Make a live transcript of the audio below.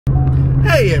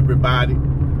Hey everybody,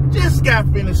 just got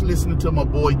finished listening to my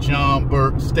boy John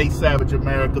Burke, State Savage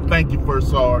America. Thank you,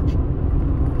 First Sarge.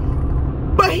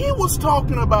 But he was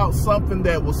talking about something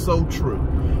that was so true.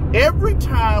 Every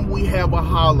time we have a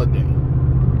holiday,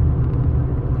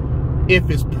 if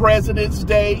it's President's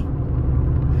Day,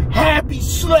 Happy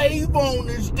Slave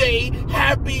Owners Day,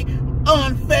 Happy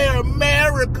Unfair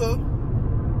America.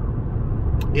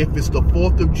 If it's the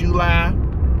 4th of July,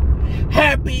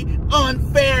 Happy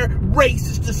Unfair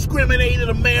Racist Discriminated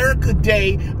America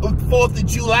Day. 4th of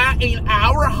July ain't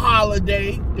our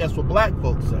holiday. That's what black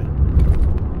folks say.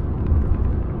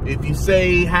 If you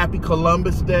say Happy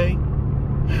Columbus Day,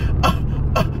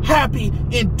 Happy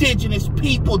Indigenous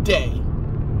People Day.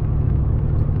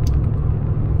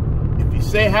 If you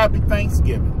say Happy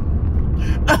Thanksgiving,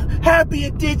 Happy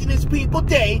Indigenous People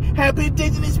Day, Happy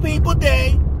Indigenous People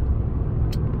Day.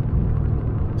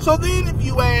 So then if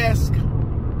you ask,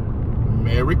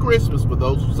 Merry Christmas for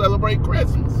those who celebrate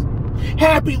Christmas.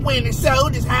 Happy Winter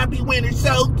Solstice, Happy Winter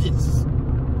Solstice.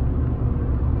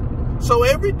 So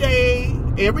every day,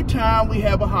 every time we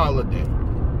have a holiday,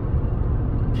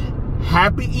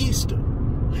 Happy Easter.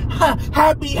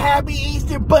 Happy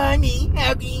Easter Bunny.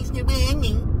 Happy Easter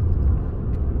Bunny.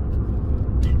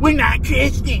 We're not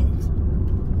Christians.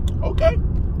 Okay.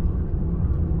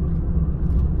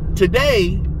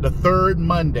 Today, the third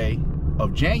Monday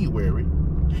of January,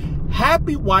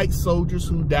 Happy White Soldiers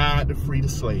Who Died to Free the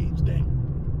Slaves Day.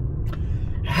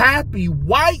 Happy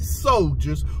white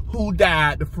soldiers who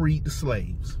died to free the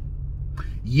slaves.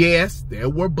 Yes, there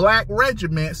were black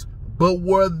regiments, but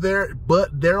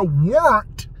there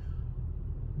weren't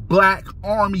black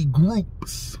army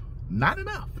groups. Not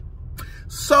enough.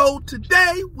 So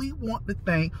today we want to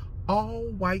thank all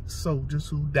white soldiers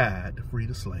who died to free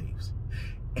the slaves.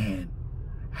 And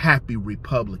Happy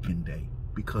Republican Day,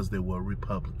 because there were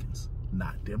Republicans,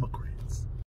 not Democrats.